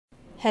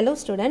Hello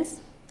students,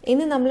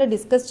 ഇന്ന് നമ്മൾ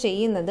discuss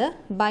ചെയ്യുന്നത്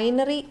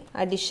ബൈനറി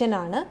അഡിഷൻ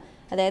ആണ്.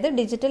 അതായത്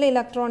ഡിജിറ്റൽ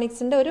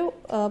ഇലക്ട്രോണിക്സിന്റെ ഒരു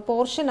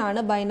പോർഷൻ ആണ്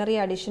binary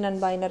addition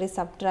and binary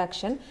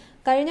subtraction.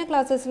 കഴിഞ്ഞ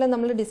ക്ലാസ്സസിൽ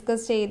നമ്മൾ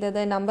ഡിസ്കസ് ചെയ്തത്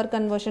നമ്പർ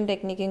കൺവേർഷൻ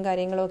ടെക്നിക്കും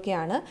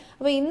കാര്യങ്ങളൊക്കെയാണ്.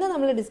 അപ്പോൾ ഇന്ന്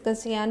നമ്മൾ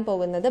ഡിസ്കസ് ചെയ്യാൻ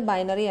പോകുന്നത്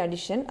ബൈനറി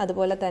അഡിഷൻ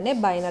അതുപോലെ തന്നെ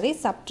ബൈനറി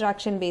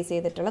സബ്ട്രാക്ഷൻ ബേസ്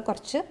ചെയ്തിട്ടുള്ള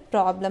കുറച്ച്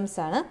പ്രോബ്ലംസ്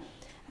ആണ്.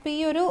 അപ്പോൾ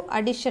ഈ ഒരു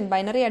അഡിഷൻ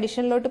ബൈനറി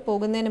അഡിഷനിലോട്ട്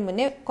പോകുന്നതിന്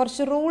മുന്നേ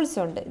കുറച്ച് റൂൾസ്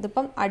ഉണ്ട്.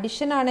 ഇതിപ്പം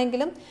അഡിഷൻ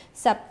ആണെങ്കിലും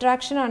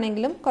സബ്ട്രാക്ഷൻ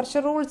ആണെങ്കിലും കുറച്ച്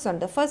റൂൾസ്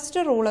ഉണ്ട്.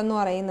 ഫസ്റ്റ് റൂൾ എന്ന്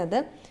പറയുന്നത്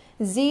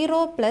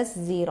 0 +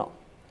 0.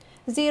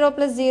 0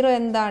 + 0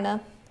 എന്താണ്?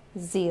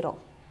 0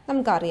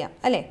 നമുക്കറിയാം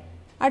അല്ലേ.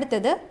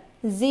 അടുത്തത്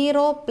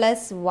 0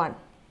 + 1.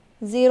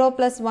 0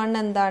 + 1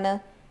 എന്താണ്?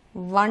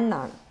 1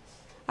 ആണ്.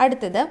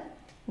 അടുത്തത്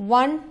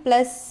 1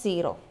 +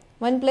 0.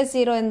 1 +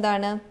 0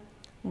 എന്താണ്?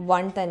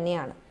 1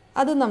 തന്നെയാണ്.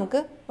 അത് നമുക്ക്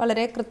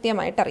വളരെ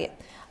കൃത്യമായിട്ടറിയാം.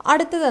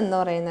 അടുത്തതെന്ന്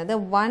പറയുന്നത്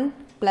 1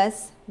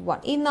 +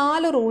 1. ഈ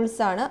 4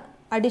 റൂൾസാണ്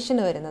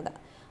അഡിഷന് വരുന്നത്.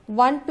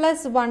 1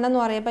 + 1 എന്ന്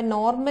പറയുമ്പോൾ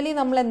നോർമലി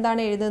നമ്മൾ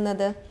എന്താണ്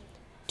എഴുതുന്നത്?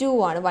 2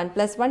 ആണ്. 1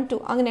 + 1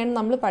 2 അങ്ങനെയാണ്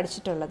നമ്മൾ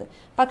പഠിച്ചിട്ടുള്ളത്.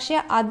 പക്ഷേ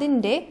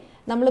അതിൻ്റെ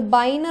നമ്മൾ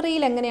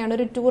ബൈനറിയിൽ എങ്ങനെയാണ്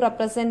ഒരു 2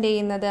 റെപ്രസെൻ്റ്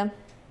ചെയ്യുന്നത്?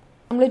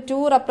 നമ്മൾ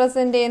 2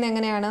 റെപ്രസെൻ്റ് ചെയ്യുന്നത്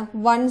എങ്ങനെയാണ്?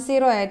 1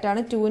 0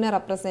 ആയിട്ടാണ് 2നെ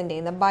റെപ്രസെൻ്റ്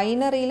ചെയ്യുന്നത്.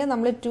 ബൈനറിയിൽ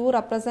നമ്മൾ 2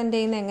 റെപ്രസെൻ്റ്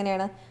ചെയ്യുന്നത്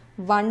എങ്ങനെയാണ്?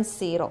 1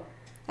 0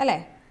 അല്ലേ.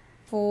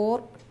 4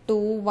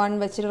 2 1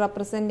 വെച്ചിട്ട്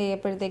റെപ്രസെൻ്റ്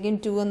ചെയ്യപ്പോഴത്തേക്കും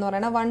 2 എന്ന്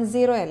പറയുന്നത് 1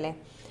 0 അല്ലേ.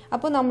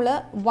 അപ്പോൾ നമ്മൾ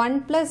 1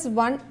 +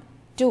 1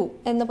 2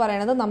 എന്ന്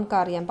പറയുന്നത്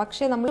നമുക്കറിയാം.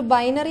 പക്ഷേ നമ്മൾ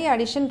ബൈനറി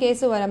അഡിഷൻ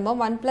കേസ് വരുമ്പോൾ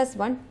 1 +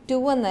 1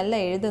 2 എന്നല്ല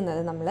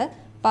എഴുതുന്നത്. നമ്മൾ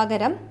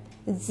പകരം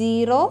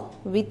 0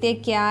 വിത്ത് എ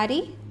ക്യാരി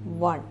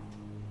 1.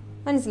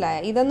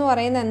 മനസ്സിലായ? ഇതെന്ന്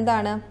പറയുന്നത്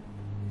എന്താണ്?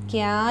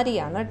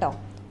 ക്യാരിയാണ് കേട്ടോ.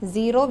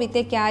 0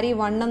 വിത്ത് എ ക്യാരി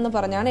 1 എന്ന്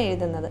പറഞ്ഞാണ്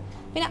എഴുതുന്നത്.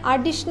 പിന്നെ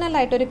അഡീഷണൽ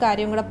ആയിട്ടൊരു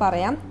കാര്യം കൂടെ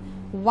പറയാം.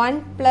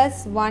 1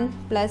 + 1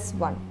 +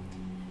 1.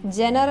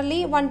 ജനറലി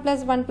 1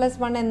 + 1 +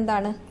 1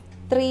 എന്താണ്?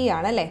 3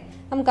 ആണ് അല്ലേ.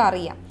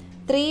 നമുക്കറിയാം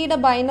 3യുടെ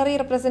ബൈനറി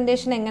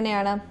റെപ്രസെൻറ്റേഷൻ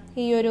എങ്ങനെയാണ്?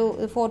 ഈ ഒരു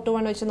 4 to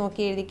 1 വെച്ച്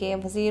നോക്കി എഴുതിക്കേ.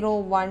 0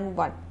 1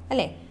 1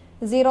 അല്ലേ.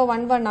 0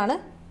 1 1 ആണ്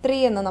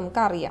 3 എന്ന്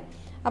നമുക്കറിയാം.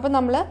 അപ്പം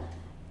നമ്മൾ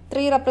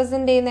 3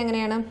 റെപ്രസെൻ്റ് ചെയ്യുന്നത്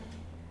എങ്ങനെയാണ്?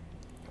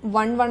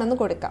 1 1 എന്ന്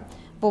കൊടുക്കാം.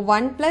 അപ്പോൾ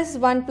 1 +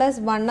 1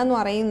 + 1 എന്ന്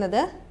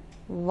പറയുന്നത്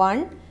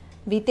 1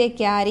 വിത്ത് എ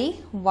ക്യാരി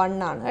 1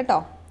 ആണ്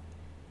കേട്ടോ.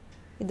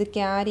 ഇത്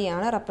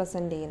ക്യാരിയാണ്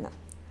റെപ്രസെൻ്റ് ചെയ്യുന്നത്.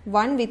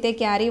 1 വിത്ത് എ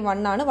ക്യാരി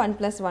 1 ആണ് 1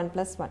 + 1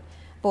 + 1.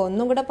 അപ്പോൾ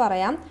ഒന്നും കൂടെ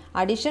പറയാം.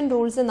 അഡിഷൻ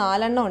റൂൾസ്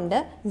 4 എണ്ണം ഉണ്ട്.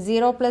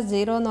 0 +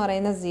 0 എന്ന്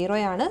പറയുന്നത് 0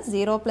 ആണ്.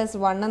 0 +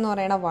 1 എന്ന്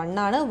പറയുന്നത് 1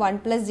 ആണ്. 1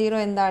 +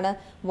 0 എന്താണ്?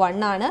 1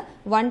 ആണ്.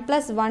 1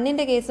 +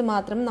 1ൻ്റെ കേസ്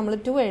മാത്രം നമ്മൾ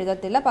 2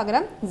 എഴുതത്തില്ല.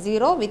 പകരം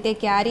 0 വിത്ത് എ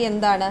ക്യാരി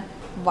എന്താണ്?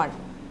 1.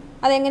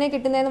 അതെങ്ങനെ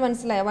കിട്ടുന്നതെന്ന്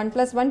മനസ്സിലായോ? 1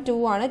 + 1 2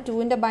 ആണ്.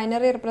 2ൻ്റെ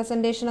ബൈനറി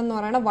റെപ്രസെൻറ്റേഷൻ എന്ന്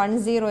പറയുന്നത് 1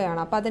 0 ആണ്.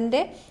 അപ്പോൾ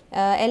അതിൻ്റെ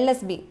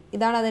LSB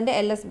ഇതാണ് അതിൻ്റെ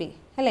LSB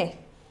അല്ലേ.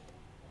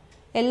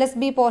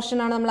 LSB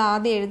പോർഷനാണ് നമ്മൾ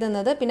ആദ്യം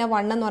എഴുതുന്നത്. പിന്നെ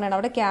 1 എന്ന് പറയുന്നത്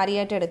അവിടെ ക്യാരി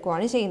ആയിട്ട്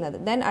എടുക്കുകയാണ് ചെയ്യുന്നത്.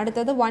 ദെൻ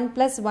അടുത്തത് 1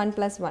 + 1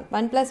 + 1.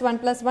 1 + 1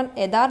 + 1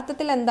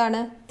 യഥാർത്ഥത്തിൽ എന്താണ്?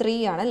 3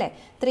 ആണ് അല്ലേ.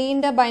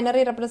 3ൻ്റെ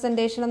ബൈനറി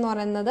റെപ്രസെൻറ്റേഷൻ എന്ന്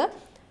പറയുന്നത്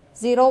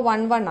 0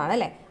 1 1 ആണ്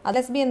അല്ലേ.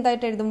 LSB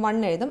എന്തായിട്ട് എഴുതും?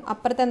 1 എഴുതും.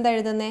 അപ്പുറത്ത് എന്താ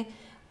എഴുതുന്നത്?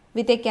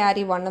 വിത്ത് എ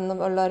ക്യാരി 1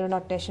 എന്നുള്ള ഒരു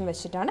നൊട്ടേഷൻ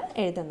വെച്ചിട്ടാണ്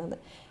എഴുതുന്നത്.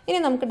 ഇനി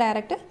നമുക്ക്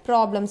ഡയറക്റ്റ്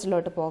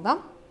പ്രോബ്ലംസിലോട്ട് പോകാം.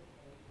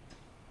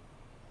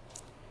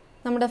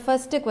 നമ്മുടെ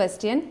ഫസ്റ്റ്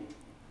ക്വസ്റ്റ്യൻ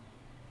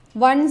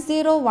 1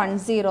 0 1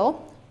 0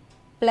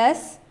 +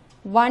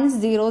 1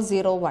 0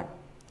 0 1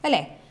 അല്ലേ.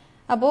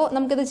 അപ്പോൾ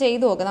നമുക്കിത്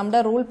ചെയ്തു നോക്കാം. നമ്മുടെ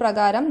റൂൾ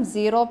പ്രകാരം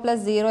 0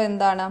 + 0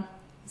 എന്താണ്?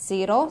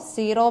 0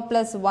 0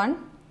 + 1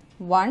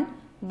 1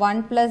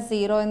 1 +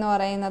 0 എന്ന്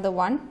പറയുന്നത്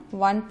 1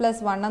 1 +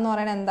 1 എന്ന്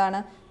പറയുന്നത്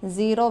എന്താണ്?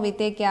 0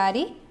 വിത്ത് എ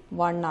ക്യാരി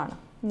 1 ആണ്.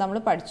 നമ്മൾ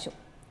പഠിച്ചു.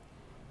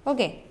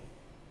 ഓക്കെ.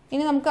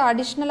 ഇനി നമുക്ക്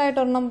അഡീഷണൽ ആയിട്ട്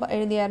ഒരെണ്ണം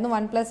എഴുതിയായിരുന്നു.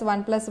 1 +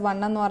 1 +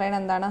 1 എന്ന്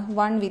പറയുന്നത് എന്താണ്?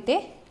 1 വിത്ത് എ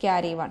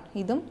ക്യാരി 1.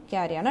 ഇതും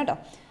ക്യാരിയാണ് കേട്ടോ.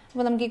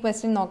 അപ്പോൾ നമുക്ക് ഈ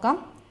ക്വസ്റ്റ്യൻ നോക്കാം.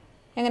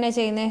 എങ്ങനെയാണ്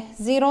ചെയ്യുന്നത്?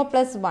 0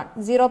 + 1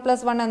 0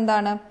 + 1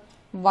 എന്താണ്?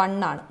 1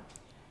 ആണ്.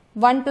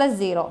 1 +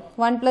 0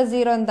 1 +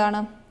 0 എന്താണ്?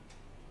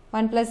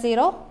 1 +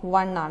 0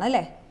 1 ആണ്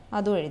അല്ലേ.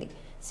 അതും എഴുതി.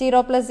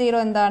 0 + 0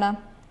 എന്താണ്?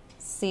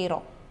 0.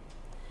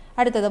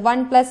 അടുത്തത്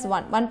 1 +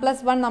 1 1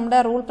 + 1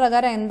 നമ്മുടെ റൂൾ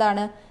പ്രകാരം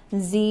എന്താണ്?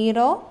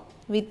 0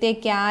 വിത്ത് എ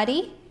ക്യാരി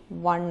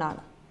 1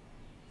 ആണ്.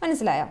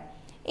 മനസ്സിലായോ?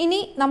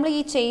 ഇനി നമ്മൾ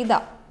ഈ ചെയ്ത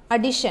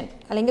അഡിഷൻ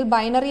അല്ലെങ്കിൽ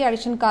ബൈനറി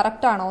അഡിഷൻ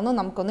കറക്റ്റ് ആണോ എന്ന്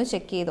നമുക്കൊന്ന്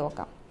ചെക്ക് ചെയ്ത്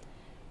നോക്കാം.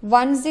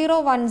 1 0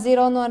 1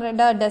 0 എന്ന്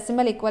പറയുന്ന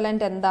ഡെസിമൽ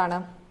ഇക്വലൻ്റ് എന്താണ്?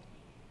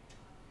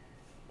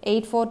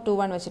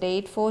 8421 വെച്ചിട്ട്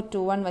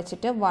 8421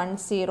 വെച്ചിട്ട് 1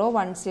 0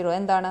 1 0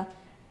 എന്താണ്?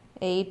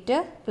 8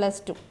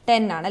 + 2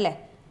 10 ആണ് അല്ലേ.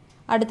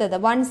 അടുത്തത്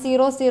 1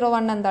 0 0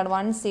 1 എന്താണ്?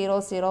 1 0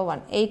 0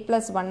 1 8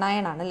 + 1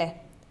 9 ആണ് അല്ലേ.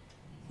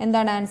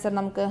 എന്താണ് ആൻസർ?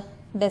 നമുക്ക്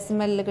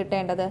ഡെസിമലിൽ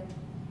കിട്ടേണ്ടത്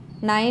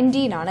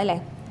 19 ആണ് അല്ലേ.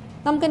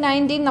 നമുക്ക്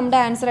 19 നമ്മുടെ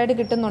ആൻസറായിട്ട്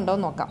കിട്ടുന്നുണ്ടോ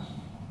എന്ന് നോക്കാം.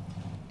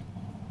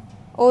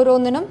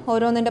 ഓരോന്നിനും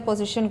ഓരോന്നിൻ്റെ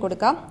പൊസിഷൻ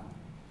കൊടുക്കാം.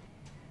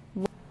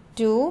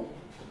 2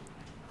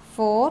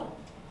 4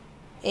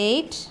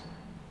 8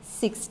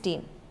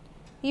 16.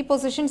 ഈ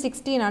പൊസിഷൻ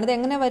 16 ആണ്. ഇത്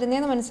എങ്ങനെ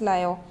വരുന്നതെന്ന്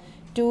മനസ്സിലായോ?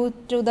 2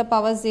 to the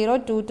power 0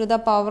 2 to the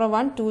power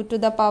 1 2 to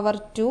the power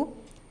 2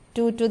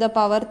 2 to the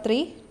power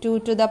 3 2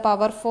 to the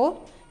power 4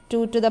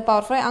 2 to the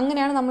power 5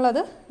 അങ്ങനെയാണ്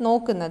നമ്മളത്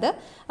നോക്കുന്നത്.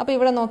 അപ്പോൾ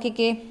ഇവിടെ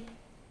നോക്കിക്കേ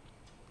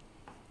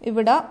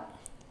ഇവിടെ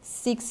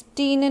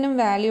 16-നും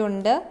വാല്യൂ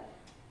ഉണ്ട്,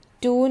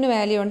 2-ന്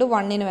വാല്യൂ ഉണ്ട്,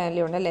 1-ന്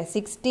വാല്യൂ ഉണ്ട് അല്ലേ.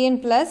 16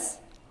 പ്ലസ്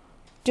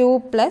 2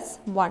 പ്ലസ്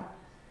 1,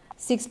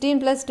 16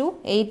 പ്ലസ് 2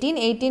 18,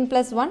 18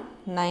 പ്ലസ് 1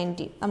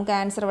 19. നമുക്ക്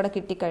ആൻസർ ഇവിടെ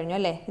കിട്ടിക്കഴിഞ്ഞു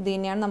അല്ലേ. ഇത്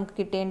തന്നെയാണ് നമുക്ക്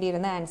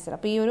കിട്ടേണ്ടിയിരുന്ന ആൻസർ.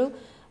 അപ്പോൾ ഈ ഒരു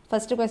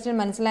ഫസ്റ്റ് ക്വസ്റ്റ്യൻ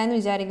മനസ്സിലായെന്ന്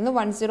വിചാരിക്കുന്നു.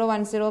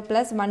 1010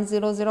 പ്ലസ്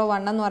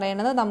 1001 എന്ന്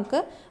പറയുന്നത്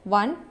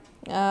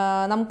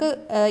നമുക്ക്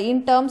ഇൻ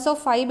ടേംസ്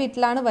ഓഫ് 5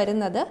 ബിറ്റിലാണ്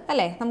വരുന്നത്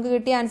അല്ലേ. നമുക്ക്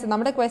കിട്ടിയ ആൻസർ,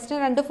 നമ്മുടെ ക്വസ്റ്റ്യൻ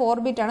 4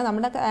 ബിറ്റാണ്,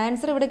 നമ്മുടെ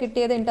ആൻസർ ഇവിടെ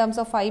കിട്ടിയത് ഇൻ ടേംസ്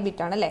ഓഫ് 5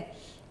 ബിറ്റാണ് അല്ലേ.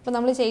 അപ്പോൾ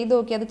നമ്മൾ ചെയ്ത്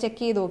നോക്കി, അത്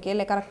ചെക്ക് ചെയ്ത് നോക്കി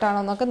അല്ലേ, കറക്റ്റ് ആണോ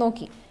എന്നൊക്കെ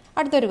നോക്കി.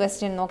 അടുത്തൊരു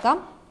ക്വസ്റ്റ്യൻ നോക്കാം.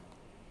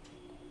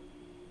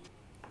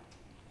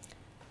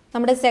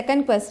 നമ്മുടെ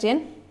സെക്കൻഡ് ക്വസ്റ്റ്യൻ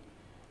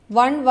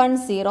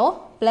 110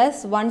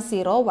 പ്ലസ്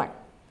 101.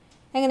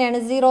 എങ്ങനെയാണ്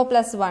 0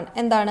 പ്ലസ് 1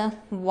 എന്താണ്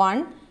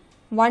 1,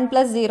 1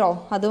 പ്ലസ് 0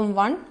 അതും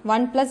 1,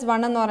 1 പ്ലസ്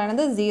 1 എന്ന്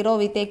പറയുന്നത് 0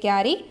 വിത്ത് എ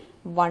ക്യാരി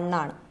 1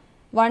 ആണ്.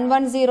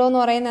 110 എന്ന്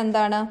പറയുന്നത്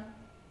എന്താണ്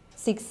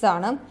 6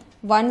 ആണ്.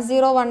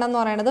 101 എന്ന്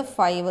പറയുന്നത്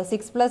 5,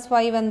 6 പ്ലസ്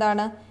 5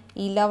 എന്താണ്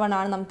 11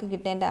 ആണ് നമുക്ക്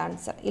കിട്ടേണ്ട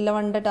ആൻസർ.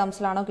 11ന്റെ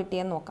ടേംസിലാണോ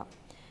കിട്ടിയെന്ന് നോക്കാം.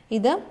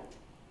 ഇത്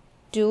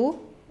 2,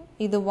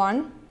 ഇത് 1,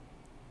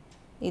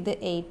 ഇത്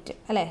 8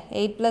 അല്ലേ.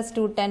 8 പ്ലസ്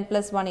 2 10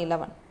 പ്ലസ് 1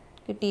 11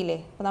 കിട്ടിയില്ലേ.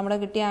 അപ്പോൾ നമ്മുടെ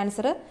കിട്ടിയ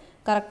ആൻസർ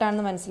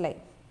കറക്റ്റാണെന്ന്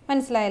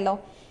മനസ്സിലായല്ലോ.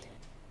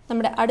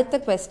 നമ്മുടെ അടുത്ത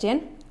ക്വസ്റ്റ്യൻ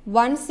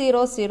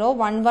 100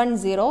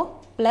 110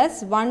 പ്ലസ്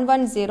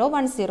 110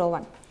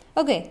 101.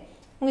 ഓക്കെ,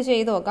 നമുക്ക്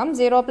ചെയ്ത് നോക്കാം.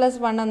 0 പ്ലസ്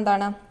 1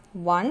 എന്താണ്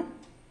 1.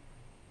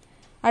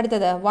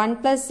 അടുത്തത് 1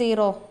 plus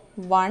 0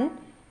 1,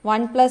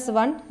 1 plus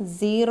 1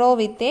 0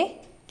 with a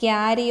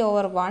carry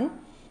over 1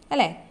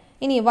 അല്ലേ.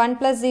 ഇനി 1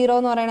 പ്ലസ് 0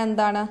 എന്ന് പറയുന്നത്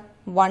എന്താണ്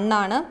 1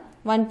 ആണ്.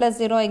 1 പ്ലസ്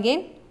 0 അഗെയിൻ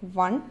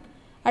 1.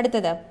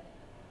 അടുത്തത്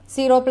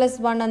 0 പ്ലസ്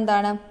 1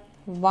 എന്താണ്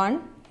 1.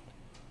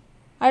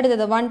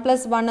 അടുത്തത് 1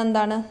 പ്ലസ് 1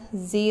 എന്താണ്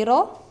 0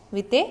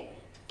 വിത്ത് എ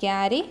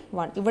ക്യാരി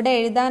 1. ഇവിടെ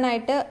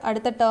എഴുതാനായിട്ട്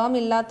അടുത്ത ടേം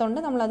ഇല്ലാത്തതുകൊണ്ട്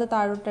നമ്മളത്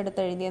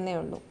താഴോട്ടെടുത്ത് എഴുതിയെന്നേ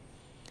ഉള്ളൂ.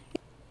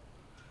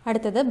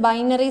 അടുത്തത്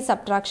ബൈനറി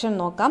സബ്ട്രാക്ഷൻ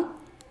നോക്കാം.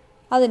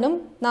 അതിനും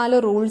 4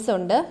 റൂൾസ്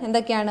ഉണ്ട്.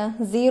 എന്തൊക്കെയാണ്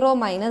 0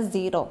 മൈനസ്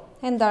 0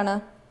 എന്താണ്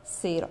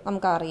 0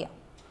 നമുക്കറിയാം.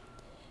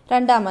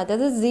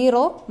 രണ്ടാമത്തേത്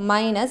 0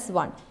 മൈനസ്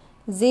 1.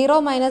 0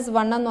 മൈനസ്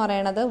 1 എന്ന്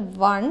പറയുന്നത്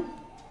 1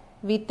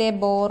 വിത്ത് എ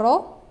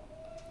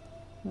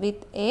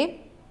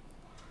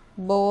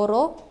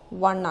ബോറോ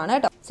 1 ആണ്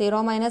കേട്ടോ. 0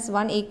 minus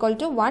 1 equal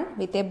to 1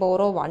 with a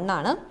borrow 1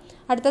 ആണ്.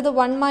 അടുത്തത്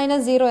 1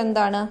 മൈനസ് 0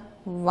 എന്താണ്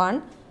 1.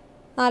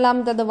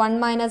 നാലാമത്തത് 1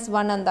 മൈനസ്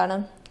 1 എന്താണ്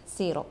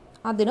 0.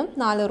 അതിനും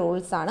 4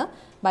 റൂൾസ് ആണ്.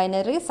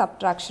 ബൈനറി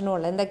സബ്ട്രാക്ഷനും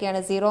ഉള്ളത്. എന്തൊക്കെയാണ്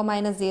 0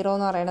 മൈനസ് 0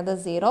 എന്ന് പറയുന്നത്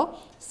 0,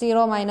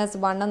 0 മൈനസ്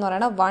 1 എന്ന്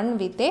പറയുന്നത് 1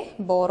 വിത്ത് എ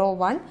ബോറോ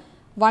 1,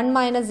 1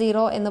 മൈനസ്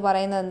 0 എന്ന്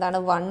പറയുന്നത് എന്താണ്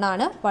 1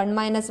 ആണ്. 1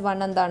 മൈനസ്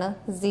 1 എന്താണ്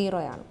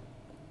 0 ആണ്.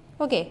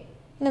 ഓക്കെ,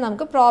 ഇനി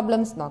നമുക്ക്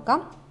പ്രോബ്ലംസ് നോക്കാം.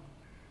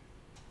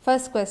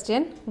 First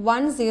question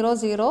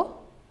 100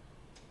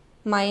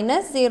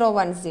 minus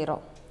 010.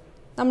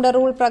 നമ്മുടെ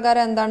റൂൾ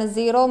പ്രകാരം എന്താണ്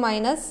 0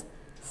 മൈനസ്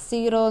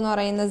 0 എന്ന്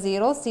പറയുന്നത്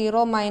 0,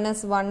 0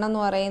 മൈനസ് 1 എന്ന്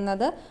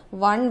പറയുന്നത്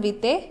 1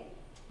 വിത്ത് എ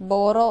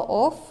ബോറോ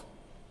ഓഫ്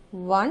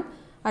 1.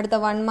 അടുത്ത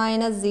 1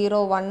 മൈനസ്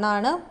 0 1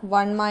 ആണ്.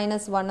 1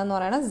 മൈനസ് 1 എന്ന്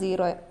പറയുന്നത്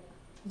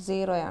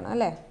 0 ആണ്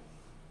അല്ലേ.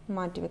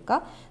 മാറ്റി വെക്കുക.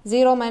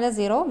 0 മൈനസ്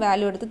 0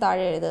 വാല്യൂ എടുത്ത്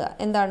താഴെ എഴുതുക.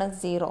 എന്താണ്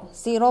 0.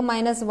 0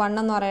 മൈനസ് 1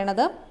 എന്ന്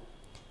പറയുന്നത്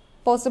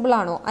പോസിബിൾ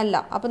ആണോ അല്ല.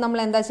 അപ്പോൾ നമ്മൾ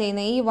എന്താ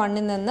ചെയ്യുന്നത് ഈ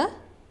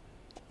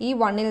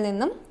 1ൽ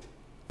നിന്നും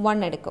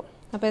 1 എടുക്കും.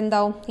 അപ്പോൾ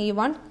എന്താവും ഈ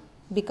 1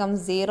 ബിക്കം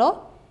 0.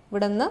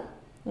 ഇവിടെ നിന്ന്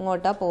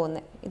ഇങ്ങോട്ടാണ്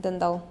പോകുന്നത്.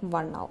 ഇതെന്താവും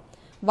 1 ആവും.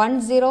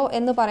 10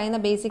 എന്ന് പറയുന്ന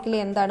ബേസിക്കലി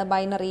എന്താണ്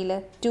ബൈനറിയിൽ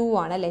 2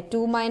 ആണ് അല്ലേ.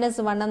 2 മൈനസ്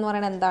 1 എന്ന്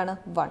പറയുന്നത് എന്താണ്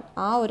 1.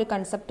 ആ ഒരു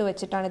കൺസെപ്റ്റ്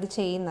വെച്ചിട്ടാണ് ഇത്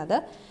ചെയ്യുന്നത്.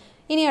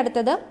 ഇനി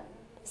അടുത്തത്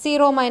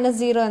 0 മൈനസ്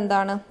 0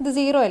 എന്താണ് ഇത്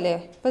 0 അല്ലേ.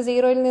 ഇപ്പോൾ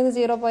 0ൽ നിന്ന്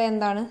 0 പോയാൽ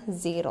എന്താണ്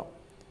 0.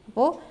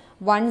 അപ്പോൾ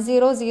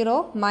 100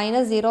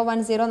 മൈനസ്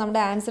 010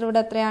 നമ്മുടെ ആൻസർ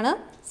ഇവിടെ എത്രയാണ്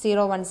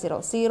 010.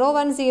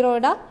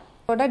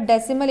 010യുടെ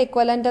ഡെസിമൽ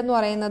ഇക്വലൻ്റ് എന്ന്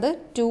പറയുന്നത്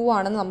 2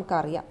 ആണെന്ന്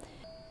നമുക്കറിയാം.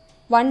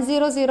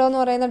 100 എന്ന്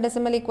പറയുന്ന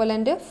ഡെസിമൽ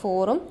ഇക്വലൻ്റ്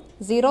 4ഉം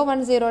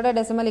 010യുടെ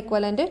ഡെസിമൽ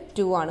ഇക്വലൻ്റ്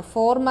 2 ആണ്.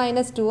 4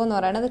 മൈനസ് 2 എന്ന്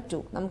പറയുന്നത് 2.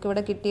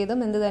 നമുക്കിവിടെ കിട്ടിയതും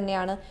എന്ത്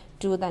തന്നെയാണ്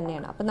 2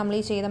 തന്നെയാണ്. അപ്പം നമ്മൾ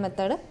ഈ ചെയ്ത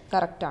മെത്തേഡ്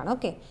കറക്റ്റ് ആണ്.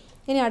 ഓക്കെ,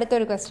 ഇനി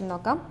അടുത്തൊരു ക്വസ്റ്റ്യൻ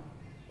നോക്കാം.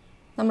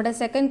 നമ്മുടെ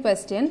second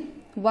question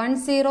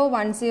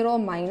 1010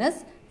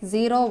 minus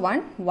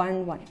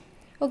 0111.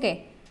 Okay,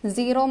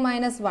 0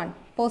 minus 1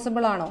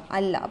 possible ആണോ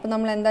അല്ല. അപ്പോൾ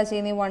നമ്മൾ എന്താ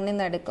ചെയ്യുന്നത് ഈ 1ൽ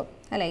നിന്ന് എടുക്കും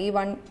അല്ലേ. ഈ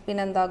 1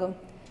 പിന്നെ എന്താകും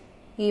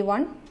ഈ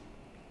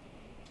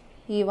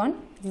 1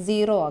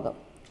 0 ആകും.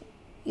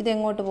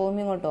 ഇതെങ്ങോട്ട് പോകും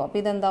ഇങ്ങോട്ട് പോകും. അപ്പോൾ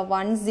ഇതെന്താ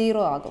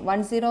 10 ആകും.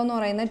 10 എന്ന്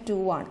പറയുന്നത്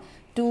 2 ആണ്.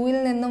 2ൽ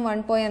നിന്നും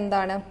 1 പോയ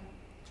എന്താണ്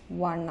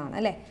 1 ആണ്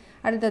അല്ലേ.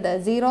 അടുത്തത്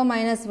 0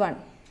 മൈനസ് 1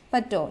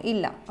 പറ്റുമോ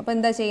ഇല്ല. അപ്പോൾ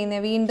എന്താ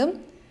ചെയ്യുന്നത് വീണ്ടും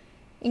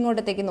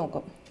ഇങ്ങോട്ടത്തേക്ക്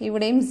നോക്കും.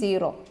 ഇവിടെയും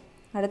 0.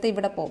 അടുത്ത്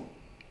ഇവിടെ പോകും.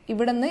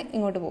 ഇവിടെ നിന്ന്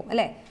ഇങ്ങോട്ട് പോകും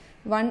അല്ലേ.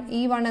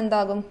 ഈ 1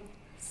 എന്താകും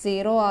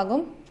 0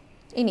 ആകും.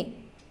 ഇനി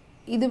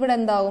ഇതിവിടെ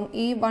എന്താകും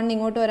ഈ 1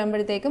 ഇങ്ങോട്ട്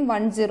വരുമ്പോഴത്തേക്കും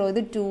 10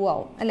 ഇത് 2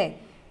 ആവും അല്ലേ.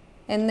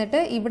 എന്നിട്ട്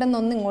ഇവിടെ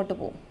നിന്ന് ഇങ്ങോട്ട്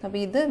പോകും. അപ്പോൾ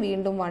ഇത്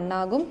വീണ്ടും 1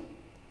 ആകും.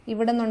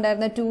 ഇവിടെ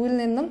നിന്നുണ്ടായിരുന്ന 2ൽ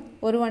നിന്നും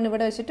ഒരു 1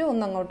 ഇവിടെ വെച്ചിട്ട്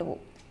ഒന്ന് അങ്ങോട്ട്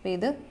പോകും. അപ്പോൾ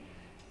ഇത്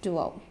 2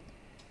 ആവും.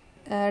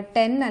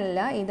 10 അല്ല,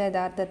 ഇത്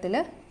യഥാർത്ഥത്തിൽ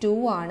 2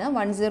 ആണ്.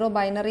 10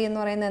 ബൈനറി എന്ന്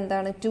പറയുന്നത്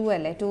എന്താണ്? 2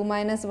 അല്ലേ? 2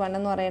 മൈനസ് 1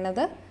 എന്ന്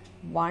പറയുന്നത്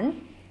 1.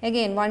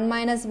 അഗെയിൻ 1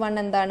 മൈനസ് 1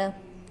 എന്താണ്?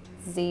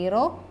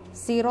 0.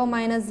 0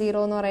 മൈനസ്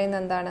 0 എന്ന്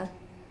പറയുന്നത് എന്താണ്?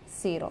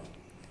 0.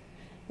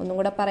 ഒന്നും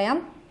കൂടെ പറയാം.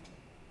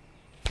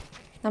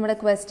 നമ്മുടെ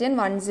ക്വസ്റ്റ്യൻ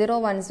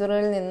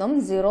 1010ൽ നിന്നും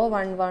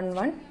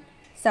 0111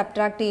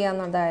 സബ്ട്രാക്ട്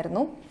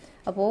ചെയ്യാവുന്നതായിരുന്നു.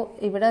 അപ്പോൾ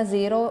ഇവിടെ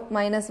 0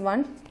 മൈനസ്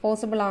 1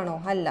 പോസിബിൾ ആണോ?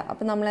 അല്ല.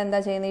 അപ്പോൾ നമ്മൾ എന്താ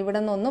ചെയ്യുന്നത്? ഇവിടെ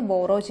നിന്ന് ഒന്ന്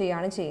ബോറോ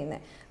ചെയ്യാണ്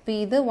ചെയ്യുന്നത്. അപ്പോൾ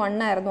ഇത് 1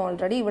 ആയിരുന്നു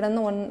ഓൾറെഡി. ഇവിടെ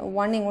നിന്ന്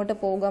 1 ഇങ്ങോട്ട്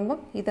പോകുമ്പം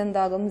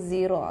ഇതെന്താകും?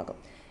 0 ആകും.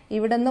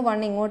 ഇവിടെ നിന്ന്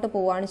 1 ഇങ്ങോട്ട്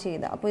പോവുകയാണ്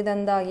ചെയ്തത്. അപ്പോൾ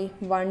ഇതെന്തായി?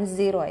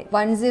 10 ആയി.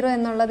 10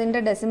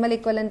 എന്നുള്ളതിൻ്റെ ഡെസിമൽ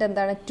ഇക്വലൻ്റ്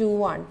എന്താണ്? 2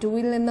 ആണ്.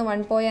 2ൽ നിന്ന്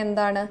 1 പോയ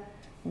എന്താണ്?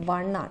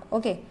 1 ആണ്.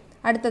 ഓക്കെ.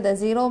 അടുത്തത്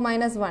 0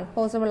 മൈനസ് 1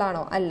 പോസിബിൾ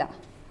ആണോ? അല്ല.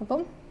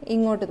 അപ്പം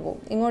ഇങ്ങോട്ട് പോകും.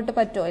 ഇങ്ങോട്ട്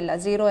പറ്റുമോ? ഇല്ല,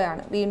 0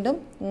 ആണ്. വീണ്ടും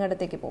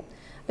ഇങ്ങോട്ടത്തേക്ക് പോകും.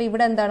 അപ്പോൾ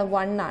ഇവിടെ എന്താണ്?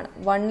 1 ആണ്.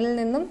 1ൽ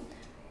നിന്നും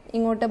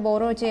ഇങ്ങോട്ട്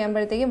ബോറോ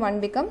ചെയ്യുമ്പോഴത്തേക്കും 1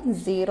 ബിക്കം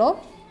 0.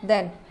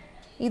 ദെൻ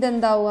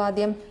ഇതെന്താവും?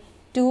 ആദ്യം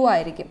 2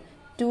 ആയിരിക്കും.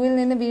 2ൽ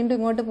നിന്ന് വീണ്ടും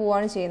ഇങ്ങോട്ട്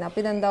പോവുകയാണ് ചെയ്യുന്നത്.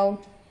 അപ്പോൾ ഇതെന്താവും?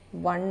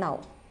 1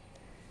 ആവും.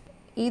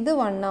 ഇത്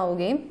 1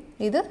 ആവുകയും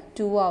ഇത്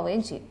 2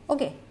 ആവുകയും ചെയ്യും.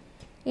 ഓക്കെ.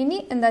 ഇനി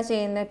എന്താ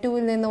ചെയ്യുന്നത്?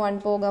 2ൽ നിന്ന്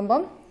 1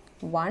 പോകുമ്പം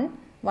 1.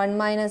 1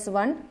 മൈനസ്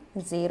 1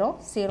 0.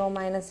 0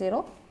 മൈനസ്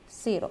 0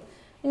 0.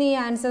 ഇനി ഈ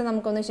ആൻസർ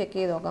നമുക്കൊന്ന് ചെക്ക്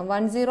ചെയ്ത് നോക്കാം.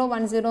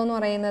 1010 എന്ന്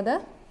പറയുന്നത്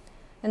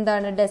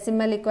എന്താണ്?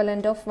 ഡെസിമൽ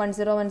ഇക്വലൻ്റ് ഓഫ്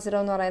 1010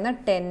 എന്ന് പറയുന്നത്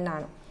 10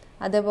 ആണ്.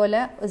 അതേപോലെ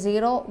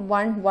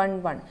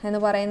 0111 എന്ന്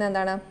പറയുന്നത്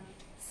എന്താണ്?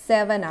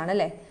 7 ആണ്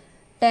അല്ലേ?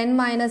 10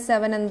 മൈനസ്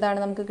 7 എന്താണ്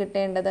നമുക്ക്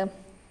കിട്ടേണ്ടത്?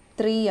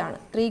 3 ആണ്.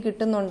 3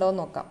 കിട്ടുന്നുണ്ടോ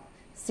എന്ന് നോക്കാം.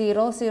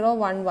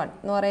 0011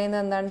 എന്ന്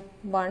പറയുന്നത് എന്താണ്?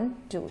 1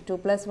 2 2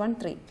 പ്ലസ് 1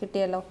 3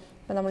 കിട്ടിയല്ലോ.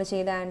 അപ്പോൾ നമ്മൾ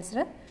ചെയ്ത ആൻസർ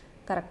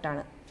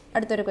കറക്റ്റാണ്.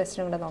 അടുത്തൊരു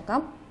ക്വസ്റ്റ്യൻ കൂടെ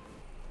നോക്കാം.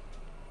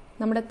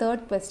 നമ്മുടെ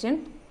തേർഡ് ക്വസ്റ്റ്യൻ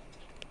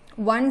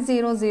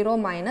 100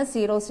 മൈനസ്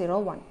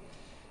 001.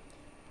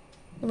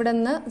 ഇവിടെ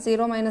നിന്ന്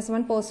 0 മൈനസ്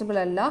 1 പോസിബിൾ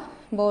അല്ല,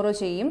 ബോറോ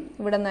ചെയ്യും.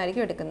 ഇവിടെ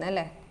നിന്നായിരിക്കും എടുക്കുന്നത്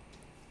അല്ലേ?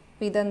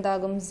 അപ്പോൾ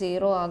ഇതെന്താകും?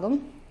 0 ആകും.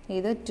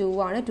 ഇത് 2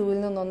 ആണ്. 2ൽ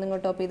നിന്ന്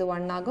ഒന്നിങ്ങോട്ടോ, അപ്പോൾ ഇത്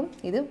 1 ആകും.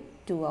 ഇത്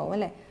 2 ആവും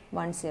അല്ലേ?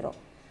 10.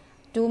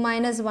 2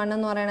 മൈനസ് 1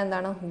 എന്ന് പറയുന്നത്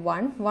എന്താണ്?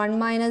 1. 1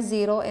 മൈനസ്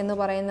 0 എന്ന്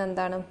പറയുന്നത്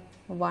എന്താണ്?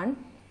 1.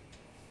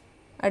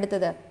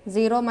 അടുത്തത്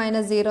 0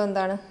 മൈനസ് 0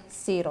 എന്താണ്?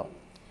 0.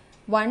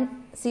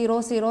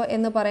 100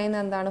 എന്ന്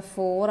പറയുന്നത് എന്താണ്?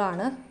 4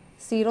 ആണ്.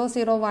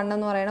 001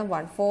 എന്ന് പറയുന്നത്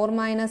 1. 4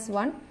 മൈനസ്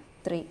 1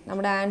 3.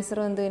 നമ്മുടെ ആൻസർ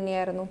എന്ത്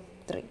തന്നെയായിരുന്നു?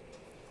 3.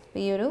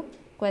 ഈ ഒരു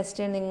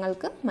ക്വസ്റ്റ്യൻ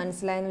നിങ്ങൾക്ക്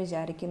മനസ്സിലായെന്ന്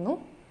വിചാരിക്കുന്നു.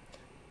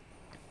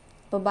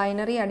 ഇപ്പോൾ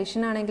ബൈനറി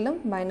അഡിഷൻ ആണെങ്കിലും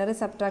ബൈനറി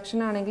സബ്ട്രാക്ഷൻ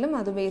ആണെങ്കിലും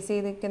അത് ബേസ്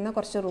ചെയ്തിരിക്കുന്ന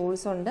കുറച്ച്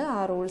റൂൾസ് ഉണ്ട്. ആ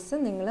റൂൾസ്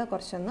നിങ്ങൾ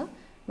കുറച്ചൊന്ന്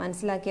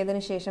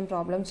മനസ്സിലാക്കിയതിന് ശേഷം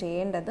പ്രോബ്ലം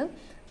ചെയ്യേണ്ടത്.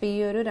 അപ്പോൾ ഈ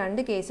ഒരു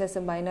 2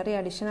 കേസസ് ബൈനറി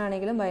അഡിഷൻ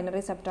ആണെങ്കിലും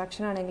ബൈനറി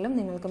സബ്ട്രാക്ഷൻ ആണെങ്കിലും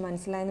നിങ്ങൾക്ക്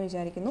മനസ്സിലായെന്ന്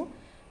വിചാരിക്കുന്നു.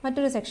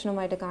 മറ്റൊരു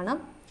സെക്ഷനുമായിട്ട് കാണാം.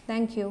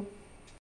 Thank you.